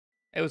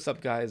Hey, what's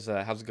up, guys?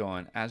 How's it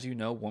going? As you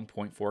know,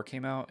 1.4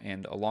 came out,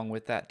 and along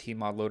with that,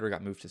 Tmodloader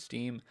got moved to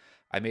Steam.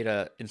 I made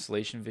a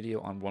installation video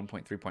on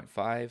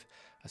 1.3.5,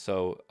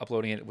 so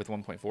uploading it with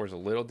 1.4 is a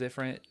little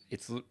different.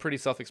 It's pretty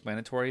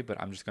self-explanatory, but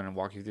I'm just going to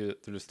walk you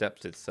through the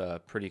steps. It's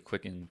pretty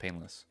quick and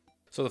painless.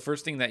 So the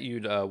first thing that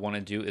you'd want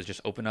to do is just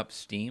open up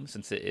Steam,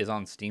 since it is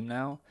on Steam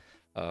now.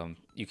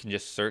 You can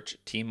just search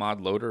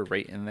Tmodloader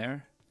right in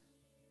there.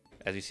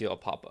 As you see, it'll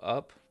pop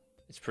up.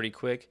 It's pretty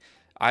quick.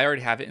 I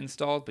already have it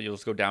installed, but you'll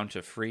just go down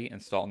to free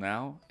install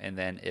now, and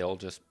then it'll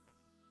just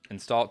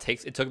install.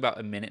 It took about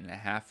a minute and a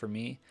half for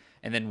me.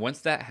 And then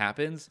once that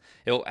happens,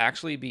 it'll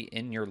actually be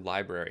in your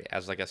library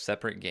as like a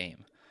separate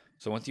game.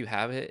 So once you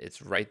have it,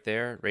 it's right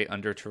there, right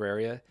under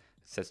Terraria. It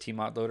says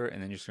Tmodloader,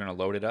 and then you're just gonna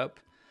load it up.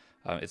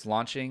 It's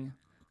launching.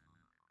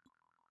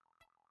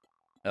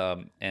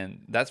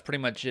 And that's pretty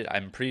much it.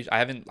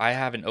 I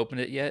haven't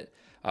opened it yet.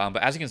 But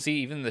as you can see,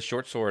 even the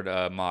short sword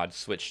mod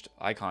switched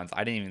icons.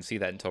 I didn't even see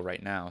that until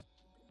right now.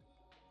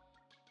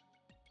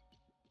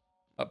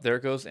 Up there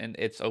it goes, and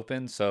it's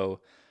open. So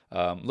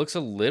looks a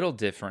little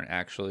different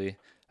actually.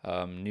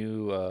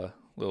 New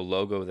little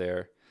logo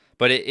there,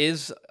 but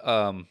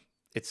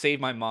it saved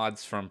my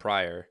mods from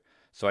prior.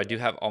 So I do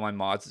have all my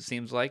mods. It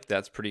seems like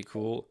that's pretty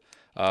cool.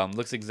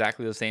 Looks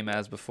exactly the same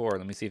as before.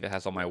 Let me see if it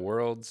has all my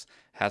worlds,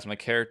 has my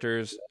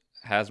characters,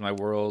 has my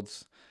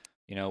worlds.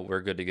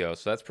 We're good to go.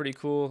 So that's pretty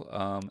cool.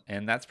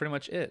 And that's pretty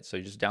much it. So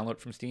you just download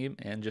it from Steam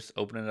and just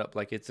open it up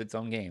like it's its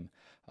own game.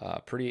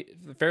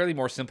 Fairly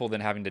more simple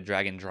than having to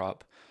drag and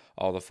drop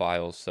all the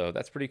files. So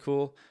that's pretty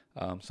cool.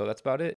 So that's about it.